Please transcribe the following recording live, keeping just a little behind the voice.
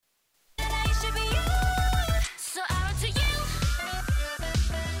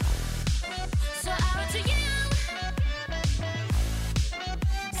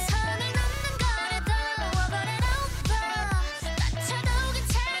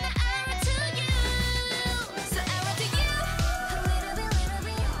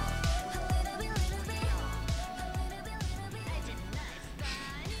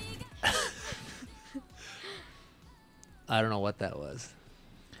I don't know what that was.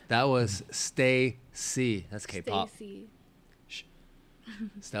 That was Stay C. That's K-pop. Stacy.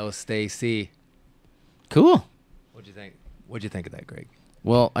 That was Stay C. Cool. What'd you think? What'd you think of that, Greg?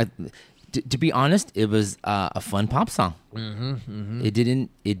 Well, to be honest, it was a fun pop song. It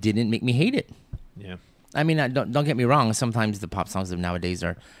didn't make me hate it. Yeah. I mean, don't get me wrong. Sometimes the pop songs of nowadays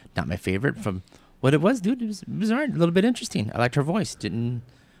are not my favorite. From what it was, dude, it was alright. A little bit interesting. I liked her voice.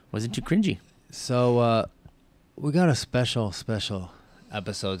 Wasn't too cringy. So we got a special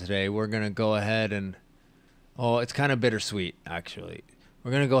episode today. We're gonna go ahead and it's kind of bittersweet actually.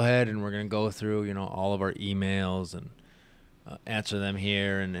 We're gonna go ahead and we're gonna go through all of our emails and answer them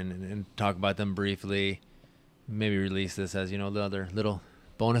here and talk about them briefly. Maybe release this as the other little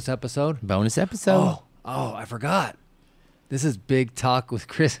bonus episode. Oh, I forgot. This is Big Talk with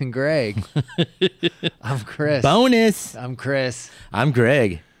Chris and Greg. I'm Chris. Bonus. I'm Chris. I'm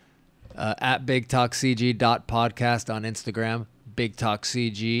Greg. At BigTalkCG.podcast on Instagram.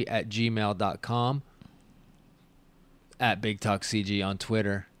 BigTalkCG@gmail.com. At BigTalkCG on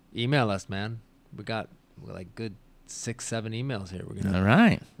Twitter. Email us, man. We got like good 6-7 emails here. We're gonna All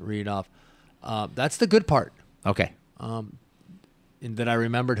right. read off. That's the good part. Okay. And that I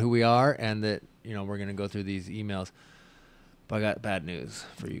remembered who we are, and that we're gonna go through these emails. But I got bad news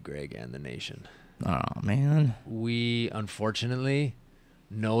for you, Greg, and the nation. Oh man. We unfortunately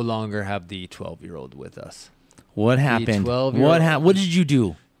no longer have the 12-year-old with us. What happened? 12-year-old What did you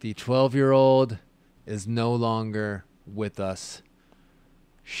do? The 12-year-old is no longer with us.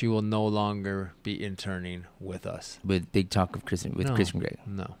 She will no longer be interning with us. With Big Talk of Chris and Greg.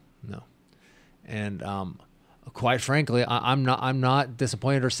 No. And quite frankly, I'm not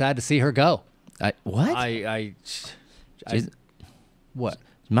disappointed or sad to see her go. What? What?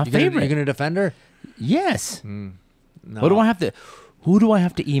 My favorite. You're gonna defend her? Yes. No. Who do I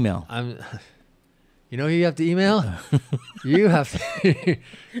have to email? You know who you have to email? You have to.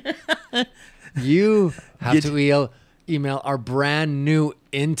 You have to email our brand new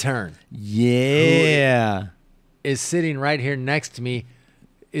intern. Yeah. Who is sitting right here next to me,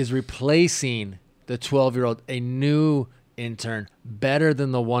 is replacing the 12-year-old, a new intern, better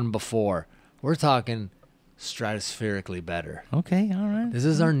than the one before. We're talking stratospherically better. Okay, all right. This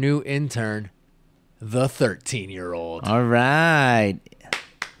is our new intern, the 13-year-old. All right.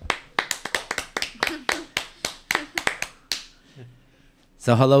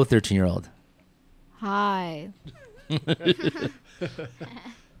 So, hello, 13-year-old. Hi.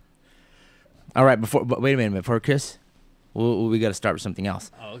 All right, wait a minute. Before Chris, we got to start with something else.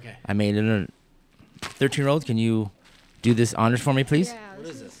 Oh, okay. I made it a 13-year-old. Can you do this honors for me, please? Yeah, What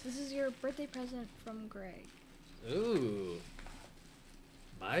is this? This is your birthday present from Greg. Ooh.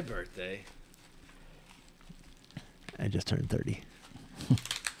 My birthday. I just turned 30.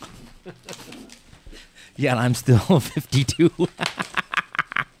 Yeah, and I'm still 52.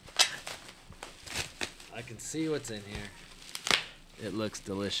 I can see what's in here. It looks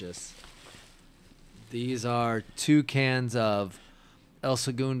delicious. These are 2 cans of El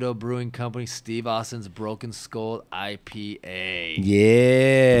Segundo Brewing Company Steve Austin's Broken Skull IPA.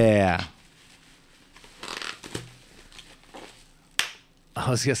 Yeah. I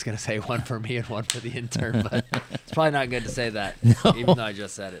was just going to say one for me and one for the intern, but it's probably not good to say that, No. even though I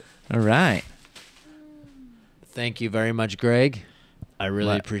just said it. All right. Thank you very much, Greg. I really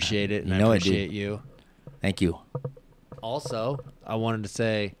What? appreciate it, and You I know I do. appreciate you. Thank you. Also, I wanted to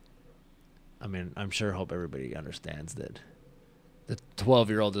say, I'm sure, hope everybody understands that the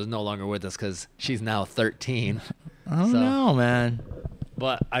 12-year-old is no longer with us because she's now 13. Oh, no, man.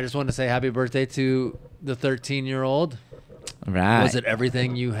 But I just wanted to say happy birthday to the 13-year-old. All right. Was it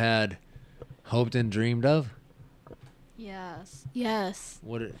everything you had hoped and dreamed of? Yes.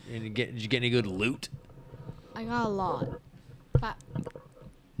 Did you get any good loot? I got a lot. But,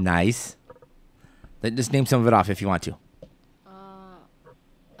 Nice. Just name some of it off if you want to.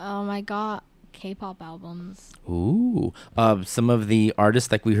 I got K-pop albums. Ooh. Some of the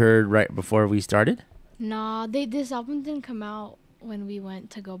artists like we heard right before we started? Nah, this album didn't come out when we went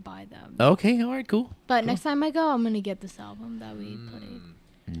to go buy them. Okay, all right, cool. But next time I go, I'm gonna get this album that we played.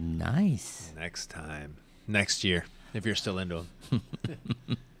 Nice. Next time. Next year, if you're still into them.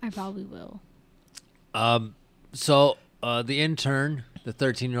 I probably will. So the intern, the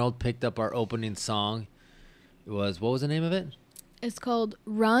 13-year-old, picked up our opening song. It was, what was the name of it? It's called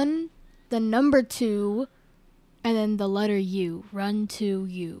Run, the number 2, and then the letter U. Run to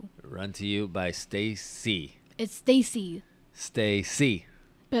You. Run to You by Stacy. It's Stacy, Stacy.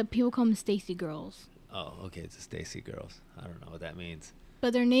 but people call them Stacy Girls. Oh, okay. It's the Stacy Girls. I don't know what that means.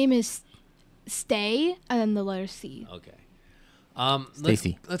 But their name is Stay, and then the letter C. Okay.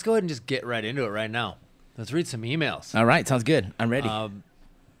 Stacy. Let's go ahead and just get right into it right now. Let's read some emails. All right, sounds good. I'm ready.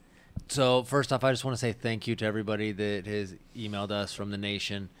 So first off, I just want to say thank you to everybody that has emailed us from the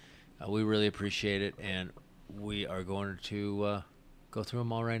nation. We really appreciate it, and we are going to go through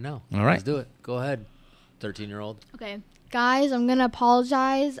them all right now. All right. Let's do it. Go ahead, 13-year-old. Okay. Guys, I'm going to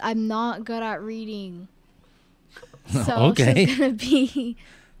apologize. I'm not good at reading. So Okay. It's going to be...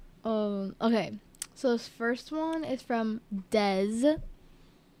 okay. So this first one is from Dez.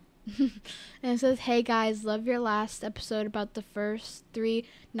 And it says, "Hey guys, love your last episode about the first 3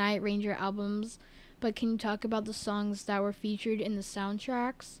 Night Ranger albums, but can you talk about the songs that were featured in the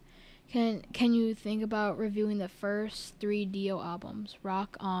soundtracks? Can you think about reviewing the first 3 Dio albums?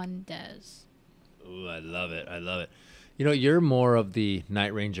 Rock on, Dez." Ooh, I love it. I love it. You know, you're more of the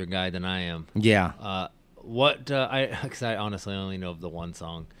Night Ranger guy than I am. Yeah. Because I honestly only know of the one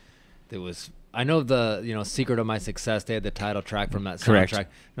song that was. I know Secret of My Success. They had the title track from that soundtrack. Correct. And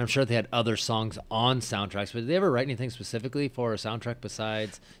I'm sure they had other songs on soundtracks. But did they ever write anything specifically for a soundtrack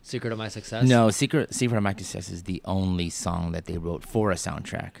besides Secret of My Success? No, Secret of My Success is the only song that they wrote for a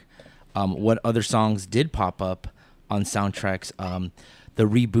soundtrack. What other songs did pop up on soundtracks? The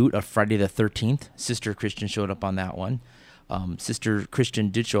reboot of Friday the 13th. Sister Christian showed up on that one. Sister Christian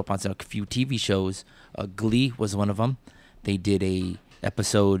did show up on a few TV shows. Glee was one of them. They did a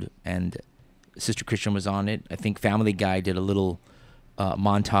episode and Sister Christian was on it. I think Family Guy did a little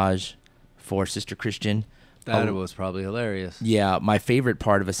montage for Sister Christian. That was probably hilarious. Yeah, my favorite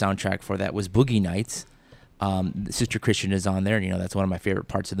part of a soundtrack for that was Boogie Nights. Sister Christian is on there. You know, that's one of my favorite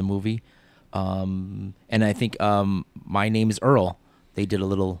parts of the movie. And I think My Name is Earl. They did a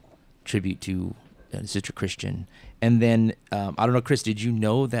little tribute to Sister Christian. And then, I don't know, Chris, did you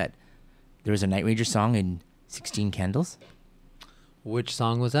know that there was a Night Ranger song in 16 Candles? Which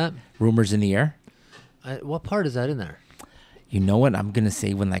song was that? Rumors in the Air. What part is that in there? You know what I'm going to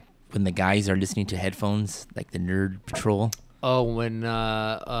say when the guys are listening to headphones, like the Nerd Patrol? Oh,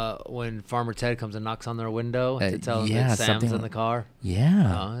 when Farmer Ted comes and knocks on their window to tell them that Sam's something in the car.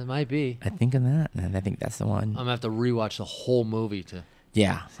 Yeah. Oh, it might be. I think of that, and I think that's the one. I'm going to have to rewatch the whole movie to...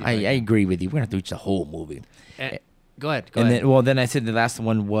 Yeah, I agree with you. We're going to have to reach the whole movie. Go ahead. Then I said the last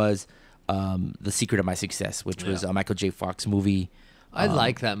one was The Secret of My Success, which was a Michael J. Fox movie. I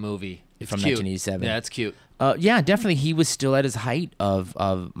like that movie. It's from cute. 1987. Yeah, it's cute. Yeah, definitely. He was still at his height of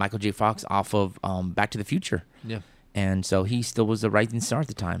Michael J. Fox off of Back to the Future. Yeah. And so he still was the rising star at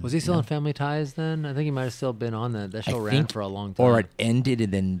the time. Was he still on Family Ties then? I think he might have still been on that. That show ran for a long time. Or it ended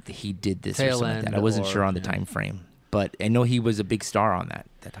and then he did this Tail or something like end that. I wasn't or- sure on the yeah. time frame. But I know he was a big star on that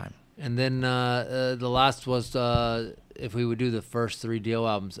time. And then the last was if we would do the first 3 Dio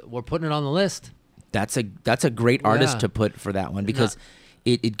albums. We're putting it on the list. That's a great artist Yeah. to put for that one because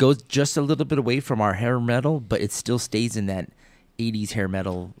it goes just a little bit away from our hair metal, but it still stays in that 80s hair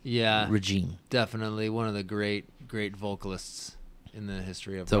metal regime. Definitely one of the great vocalists in the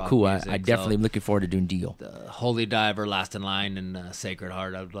history of So rock cool. music. I definitely am looking forward to doing Dio. Holy Diver, Last in Line, and Sacred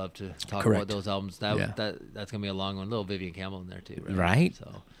Heart. I would love to talk Correct. about those albums. That's gonna be a long one. Little Vivian Campbell in there too. Right.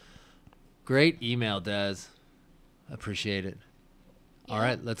 So great email, Des. Appreciate it. All Yeah.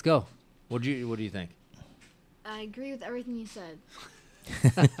 right, let's go. What do you think? I agree with everything you said.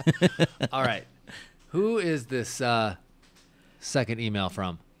 All right, who is this second email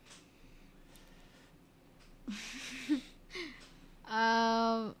from?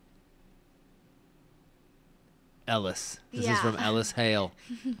 Ellis. This is from Ellis Hale.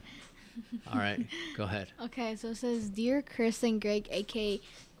 All right, go ahead. Okay, so it says, "Dear Chris and Greg, aka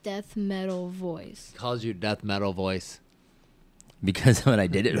Death Metal Voice." Calls you Death Metal Voice. Because when I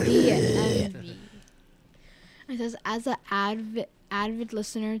did it. DMV. It says, "As an avid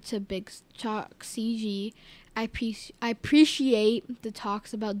listener to Big Chalk CG, I appreciate the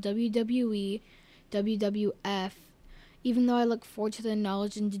talks about WWE, WWF. Even though I look forward to the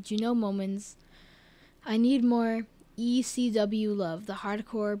knowledge and did you know moments, I need more ECW love, the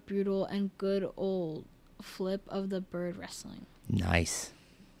hardcore, brutal, and good old flip of the bird wrestling." Nice.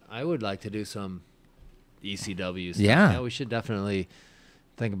 I would like to do some ECW stuff. Yeah. We should definitely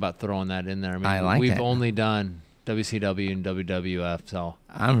think about throwing that in there. I mean, I like we've that. only done WCW and WWF, so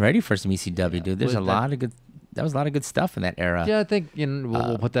I'm ready for some ECW, dude. There's With a that- lot of good. That was a lot of good stuff in that era. yeah, I think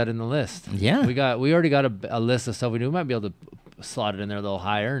we'll put that in the list. Yeah. we already got a list of stuff we do. We might be able to slot it in there a little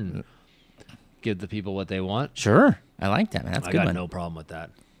higher and give the people what they want. Sure. I like that, man. That's a I good got one. no problem with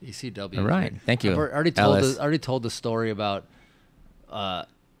that. ECW. All is right. great. Thank you, I've already told Ellis. already told the story about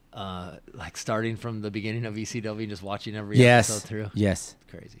like starting from the beginning of ECW and just watching every episode through. Yes.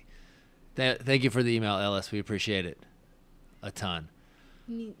 Crazy. Thank you for the email, Ellis. We appreciate it a ton.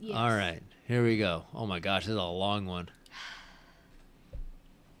 Yes. All right, here we go. Oh my gosh, this is a long one.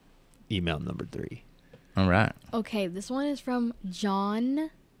 Email number 3. All right. Okay, this one is from John.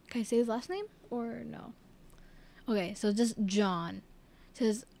 Can I say his last name or no? Okay, so just John. It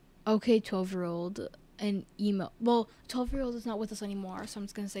says, okay, 12-year-old, an email. Well, 12-year-old is not with us anymore, so I'm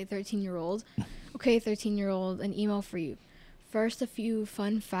just going to say 13-year-old. Okay, 13-year-old, an email for you. First, a few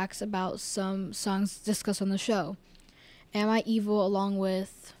fun facts about some songs discussed on the show. Am I Evil along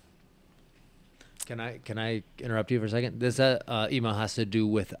with... Can I interrupt you for a second? This email has to do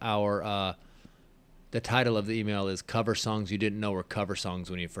with our... the title of the email is Cover Songs You Didn't Know Were Cover Songs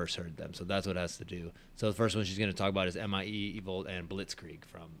When You First Heard Them. So that's what it has to do. So the first one she's going to talk about is M.I.E., Evil, and Blitzkrieg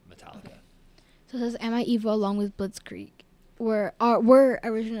from Metallica. Okay. So it says, Am I Evil along with Blitzkrieg? We're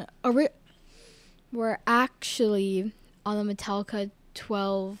actually on the Metallica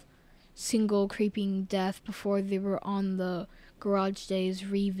 12 single Creeping Death before they were on the Garage Days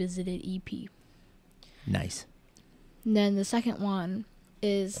Revisited EP. Nice. And then the second one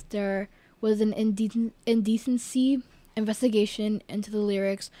is there was an indecency investigation into the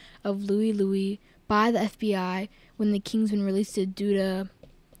lyrics of Louie Louie by the FBI when the Kingsmen released it due to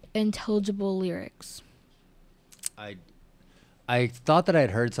intelligible lyrics. I thought that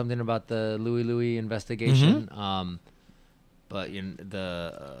I'd heard something about the Louie Louie investigation, but in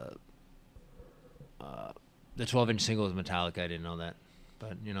the 12-inch single was Metallica. I didn't know that,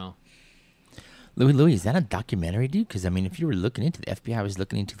 but you know. Louie, is that a documentary, dude? Because, I mean, if you were looking into the FBI was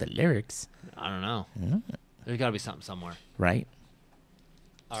looking into the lyrics. I don't know. Yeah. There's got to be something somewhere. Right?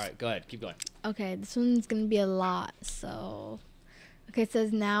 All right, go ahead. Keep going. Okay, this one's going to be a lot, so... Okay, it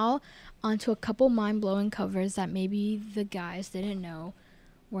says now onto a couple mind-blowing covers that maybe the guys didn't know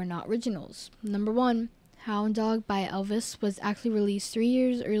were not originals. Number 1, Hound Dog by Elvis was actually released 3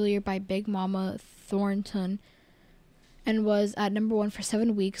 years earlier by Big Mama Thornton and was at number 1 for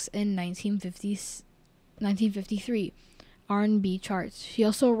 7 weeks in 1953 R&B charts. She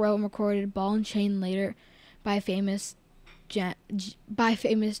also wrote and recorded Ball and Chain later by famous Janis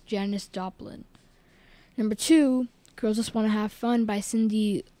Joplin. Number 2, Girls Just Want to Have Fun by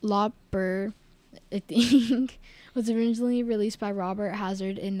Cyndi Lauper, I think, was originally released by Robert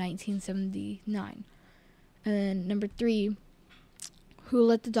Hazard in 1979. And then number 3, Who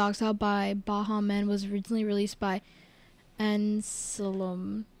Let the Dogs Out by Baha Men was originally released by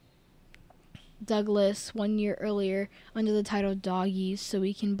Anselm Douglas 1 year earlier under the title Doggies, so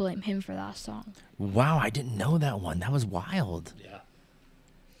we can blame him for that song. Wow, I didn't know that one. That was wild. Yeah.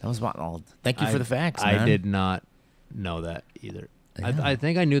 That was wild. Thank you for the facts, I man. did not know that either. Yeah. I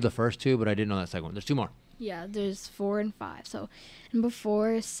think I knew the first 2, but I didn't know that second one. There's 2 more. Yeah, there's 4 and 5. So number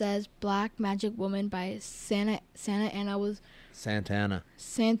 4 says Black Magic Woman by Santana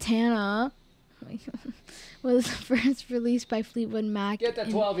was first released by Fleetwood Mac in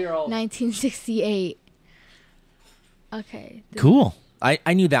 12-year-old. 1968. Okay. Cool.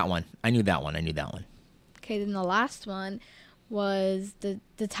 I knew that one. I knew that one. Okay, then the last one was the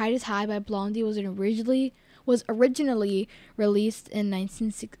Tide is High by Blondie was originally released in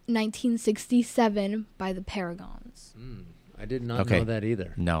 1967 by the Paragons. I did not know that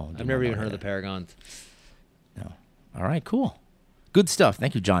either. No. I've never even heard of the Paragons. No. All right, cool. Good stuff.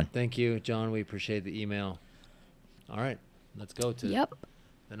 Thank you, John. Thank you, John. We appreciate the email. All right, let's go to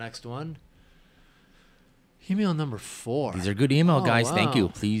the next one. Email number 4. These are good email, guys. Wow. Thank you.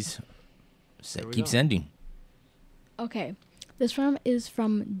 Please keep sending. Okay, this one is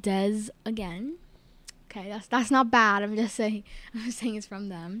from Des again. Okay, that's not bad. I'm just saying it's from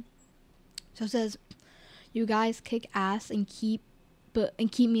them. So it says, "You guys kick ass and keep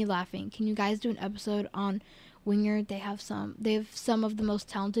me laughing. Can you guys do an episode on Winger? They have some of the most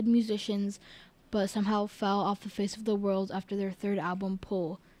talented musicians, but somehow fell off the face of the world after their 3rd album,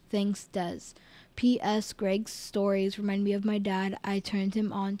 Pull. Thanks, Des. P.S. Greg's stories remind me of my dad. I turned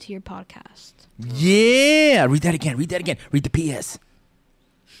him on to your podcast." Yeah. Read that again. Read the P.S.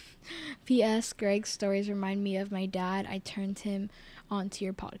 P.S. Greg's stories remind me of my dad. I turned him on to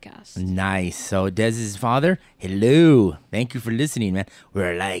your podcast. Nice. So Dez's father, hello. Thank you for listening, man.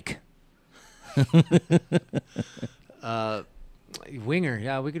 We're alike. Winger,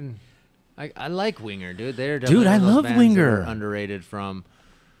 yeah, we can. I like Winger, dude. They're Dude, I one of those love bands Winger. that are underrated from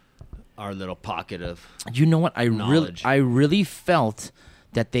our little pocket of. You know what? knowledge. I really felt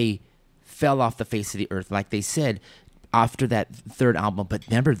that they fell off the face of the earth, like they said, after that 3rd album. But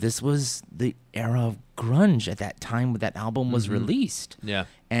remember, this was the era of grunge at that time when that album was released. Yeah.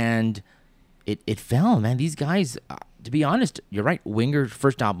 And it fell, man. These guys, to be honest, you're right. Winger,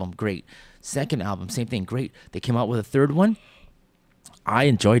 first album, great. Second album, same thing, great. They came out with a 3rd one. I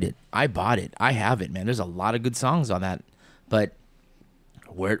enjoyed it. I bought it. I have it, man. There's a lot of good songs on that. But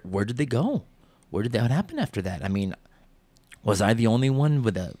where did they go? What happened after that? I mean, was I the only one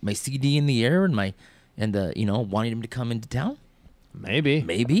with my CD in the air in and wanting him to come into town. Maybe.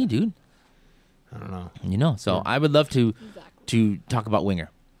 Maybe, dude. I don't know. So I would love to Exactly. to talk about Winger.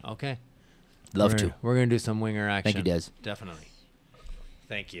 Okay. Love to. We're gonna do some winger action. Thank you, Des. Definitely.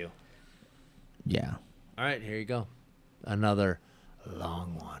 Thank you. Yeah. All right, here you go. Another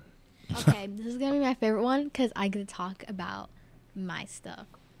long one. Okay, this is gonna be my favorite one because I get to talk about my stuff.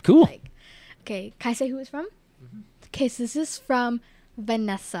 Cool. Okay, can I say who it's from? Okay, so this is from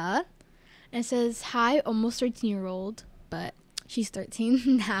Vanessa. And it says, "Hi, almost 13-year-old, but she's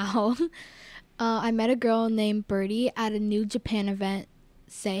 13 now. I met a girl named Birdie at a New Japan event.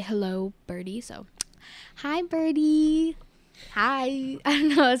 Say hello, Birdie." So, hi, Birdie. Hi. I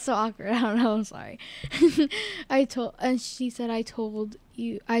don't know. It's so awkward. I don't know. I'm sorry. She said, I told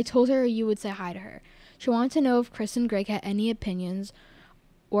her you would say hi to her. She wanted to know if Chris and Greg had any opinions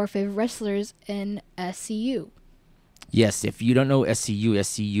or favorite wrestlers in SCU. Yes, if you don't know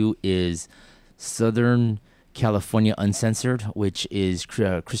SCU is Southern California Uncensored, which is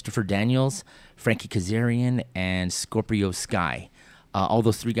Christopher Daniels, Frankie Kazarian, and Scorpio Sky. All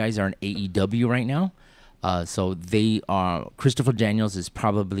those three guys are in AEW right now. So they are. Christopher Daniels is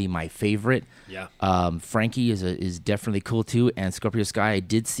probably my favorite. Yeah. Frankie is definitely cool too, and Scorpio Sky I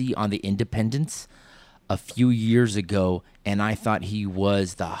did see on the Independence a few years ago, and I thought he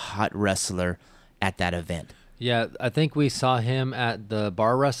was the hot wrestler at that event. Yeah, I think we saw him at the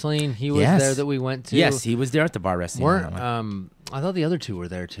bar wrestling. He was Yes. there that we went to. Yes, he was there at the bar wrestling. I thought the other two were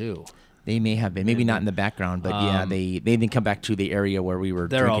there too. They may have been, maybe not in the background, but yeah, they didn't come back to the area where we were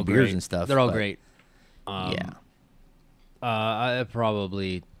They're all drinking beers great. and stuff. They're all but great. Yeah. I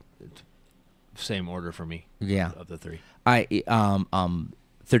probably same order for me. Yeah. Of the three.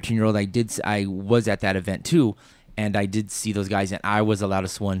 13-year-old, I was at that event too, and I did see those guys, and I was the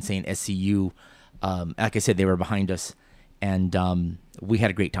loudest one saying SCU. Like I said, they were behind us, and we had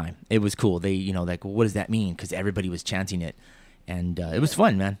a great time. It was cool. They, like, what does that mean? Because everybody was chanting it, and it was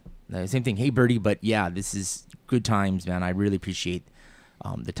fun, man. Same thing, hey Birdie, but yeah, this is good times, man. I really appreciate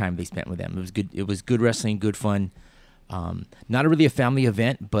the time they spent with them. It was good. It was good wrestling, good fun. Not really a family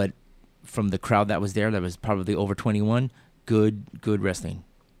event, but from the crowd that was there, that was probably over 21. Good wrestling.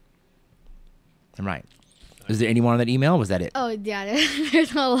 I'm right. Is there anyone on that email? Was that it? Oh, yeah,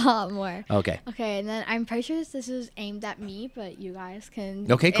 there's a lot more. Okay. Okay, and then I'm pretty sure this is aimed at me, but you guys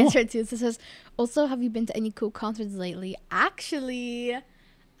can Okay, cool. answer it too. So it says, also, have you been to any cool concerts lately? Actually,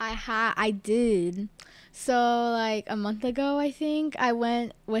 I did. So, like, a month ago, I think, I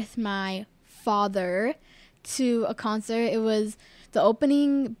went with my father to a concert. It was, the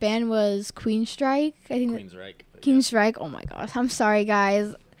opening band was Queenstrike. I think Queensryche. Queenstrike. Oh my gosh, I'm sorry,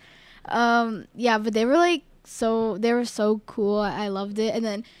 guys. Yeah, but they were so cool. I loved it. And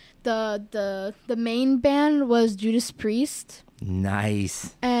then the main band was Judas Priest.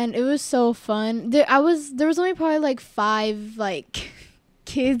 Nice. And it was so fun. There was only probably like 5 like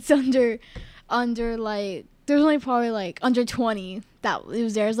kids under like, there's only probably like under 20 that it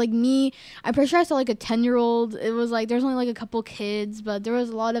was there. It was like me. I'm pretty sure I saw like a 10-year-old. It was like there's only like a couple kids, but there was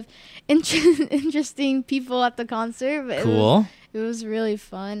a lot of interesting people at the concert. But Cool. It was really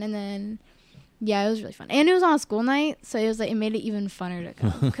fun. And then yeah, it was really fun. And it was on a school night, so it was like it made it even funner to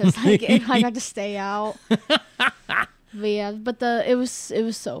come because like I got to stay out. But yeah, it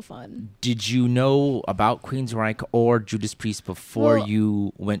was so fun. Did you know about Queensryche or Judas Priest before Well,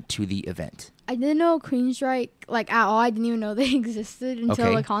 you went to the event? I didn't know Queensryche like at all. I didn't even know they existed until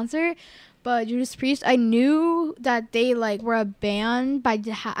Okay. the concert. But Judas Priest, I knew that they like were a band, but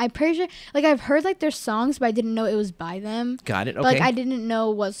I'm pretty sure like I've heard like their songs, but I didn't know it was by them. Got it. Okay. But, like I didn't know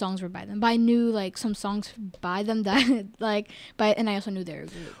what songs were by them, but I knew like some songs by them that like and I also knew they were a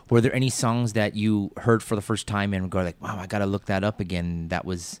group. Were there any songs that you heard for the first time and go like, wow, I got to look that up again? That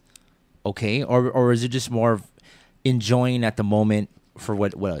was okay? Or is it just more of enjoying at the moment for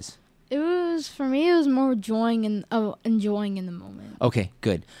what it was? It was, for me, it was more enjoying in the moment. Okay,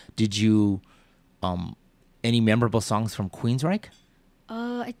 good. Did you, any memorable songs from Queensryche?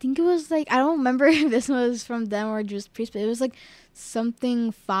 I think it was like, I don't remember if this was from them or Judas Priest, but it was like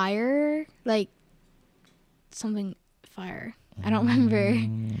something fire, like something fire. I don't remember.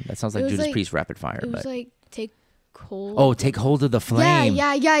 That sounds It like was Judas like- Priest Rapid Fire. It was But like take hold. oh, Take Hold of the Flame.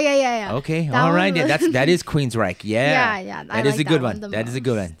 Yeah. Okay, That all right. one was- That is Queensryche. Yeah. Yeah. That is a good one. That is a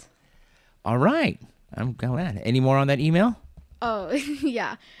good one. All right. I'm glad. Any more on that email? Oh,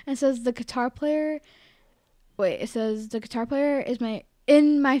 yeah. And it says the guitar player is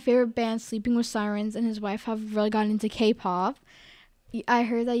in my favorite band, Sleeping with Sirens, and his wife have really gotten into K-pop. I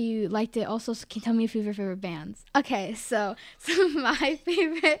heard that you liked it also, so can you tell me a few of your favorite bands? Okay, so my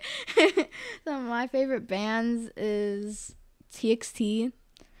favorite bands is TXT,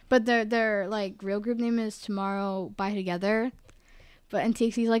 but their like real group name is Tomorrow by Together. But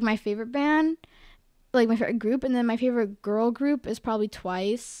NTXT is like my favorite band, like my favorite group, and then my favorite girl group is probably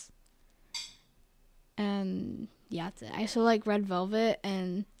Twice. And yeah, that's it. I also like Red Velvet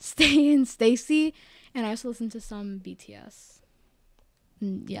and Stay and Stacy, and I also listen to some BTS.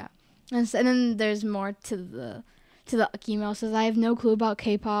 Yeah, and then there's more to the email. It says, I have no clue about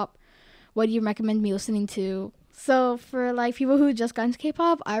K-pop. What do you recommend me listening to? So for like people who just got into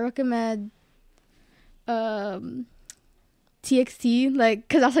K-pop, I recommend TXT, like,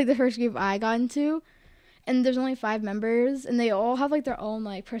 because that's like the first group I got into, and there's only 5 members, and they all have like their own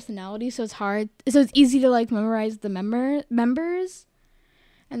like personality, so it's easy to like memorize the members.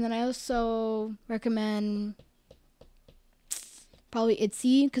 And then I also recommend probably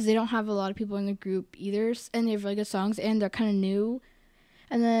ITZY, because they don't have a lot of people in the group either, and they have really good songs, and they're kind of new.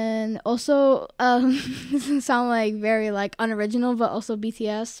 And then also, this doesn't sound like very like unoriginal, but also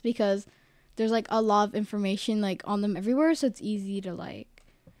BTS, because there's like a lot of information like on them everywhere, so it's easy to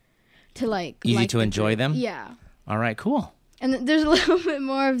easy to enjoy them. Yeah. All right, cool. And there's a little bit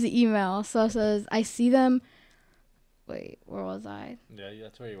more of the email. So it says, I see them. Wait, where was I? Yeah,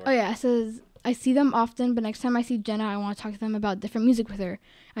 that's where you were. Oh yeah, it says, I see them often, but next time I see Jenna, I want to talk to them about different music with her.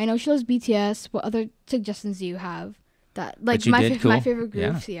 I know she loves BTS. What other suggestions do you have? That like my favorite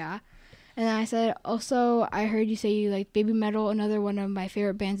groups, yeah. And then I said, also, I heard you say you like Baby Metal. Another one of my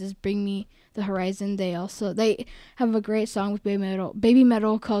favorite bands is Bring Me the Horizon. They have a great song with Baby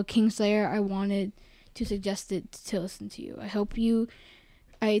Metal called Kingslayer. I wanted to suggest it to listen to you.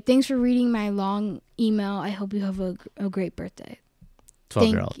 Thanks for reading my long email. I hope you have a great birthday.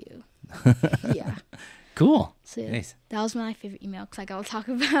 12-year-old. Thank you. Yeah. Cool. So yeah, nice. That was my favorite email, because I got to talk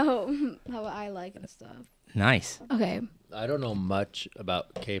about how I like and stuff. Nice. Okay. I don't know much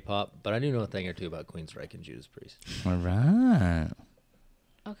about K-pop, but I do know a thing or two about Queensryche and Judas Priest. All right.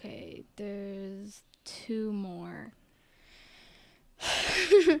 Okay, there's 2 more.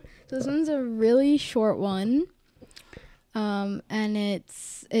 So this one's a really short one. And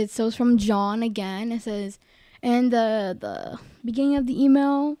it's from John again. It says, and the beginning of the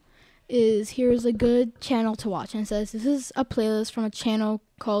email is, here's a good channel to watch. And it says, this is a playlist from a channel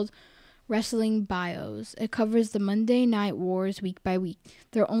called Wrestling Bios. It covers the Monday Night Wars week by week.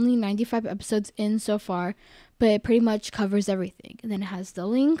 There are only 95 episodes in so far, but it pretty much covers everything. And then it has the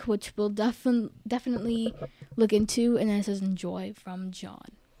link, which we'll definitely look into, and then it says, enjoy from John.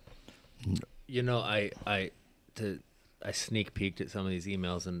 You know, I sneak peeked at some of these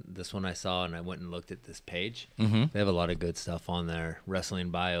emails, and this one I saw, and I went and looked at this page. Mm-hmm. They have a lot of good stuff on there. Wrestling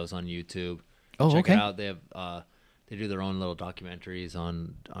Bios on YouTube. Oh, Check okay. it out. They have they do their own little documentaries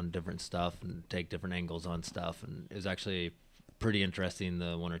on different stuff and take different angles on stuff, and it was actually pretty interesting,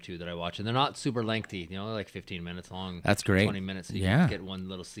 the 1 or 2 that I watched. And they're not super lengthy, you know, like 15 minutes long. That's great. 20 minutes, so you can get one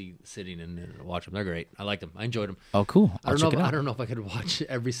little sitting and watch them. They're great. I like them. I enjoyed them. Oh, cool. I don't know if I could watch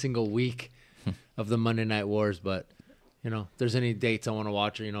every single week of the Monday Night Wars, but you know, if there's any dates I want to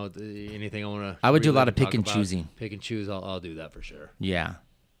watch, or you know, anything I want to, I would do a lot of pick and choosing. Pick and choose. I'll do that for sure. Yeah.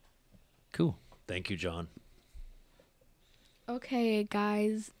 Cool. Thank you, John. Okay,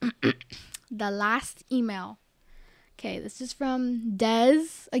 guys. The last email. Okay, this is from Des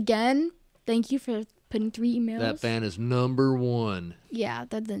again. Thank you for putting 3 emails. That fan is number 1. Yeah,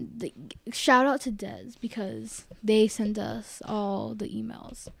 the shout out to Des, because they send us all the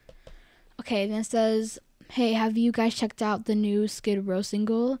emails. Okay, then it says, hey, have you guys checked out the new Skid Row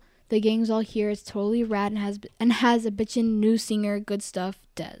single? The gang's all here. It's totally rad and has a bitchin' new singer. Good stuff,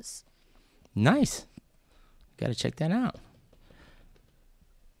 Des. Nice. Gotta check that out.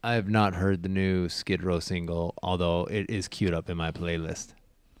 I have not heard the new Skid Row single, although it is queued up in my playlist.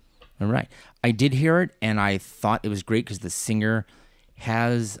 All right. I did hear it, and I thought it was great because the singer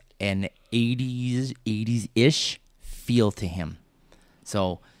has an 80s-ish feel to him.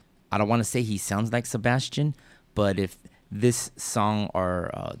 So I don't want to say he sounds like Sebastian, but if this song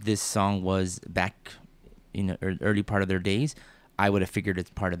was back in the early part of their days, I would have figured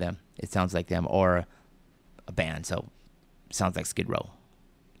it's part of them. It sounds like them, or a band, so it sounds like Skid Row.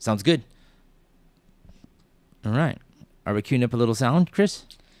 Sounds good. All right. Are we queuing up a little sound, Chris?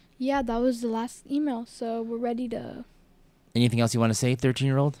 Yeah, that was the last email, so we're ready to... Anything else you want to say,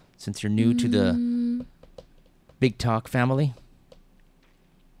 13-year-old, since you're new to the Big Talk family?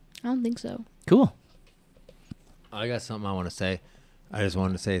 I don't think so. Cool. I got something I want to say. I just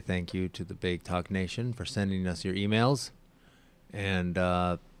wanted to say thank you to the Big Talk Nation for sending us your emails, and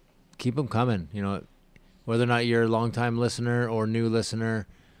keep them coming. You know, whether or not you're a longtime listener or new listener,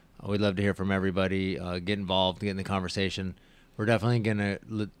 we'd love to hear from everybody. Get involved, get in the conversation. We're definitely going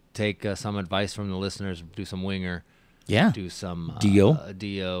to take some advice from the listeners, do some winger. Yeah. do some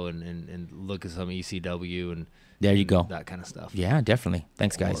Dio and look at some ECW and there you go. that kind of stuff. Yeah, definitely.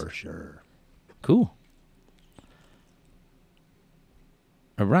 Thanks, guys. For sure. Cool.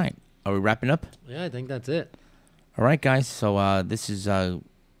 All right. Are we wrapping up? Yeah, I think that's it. All right, guys. So this is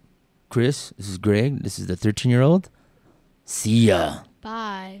Chris. This is Greg. This is the 13-year-old. See ya.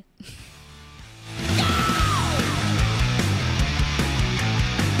 Bye.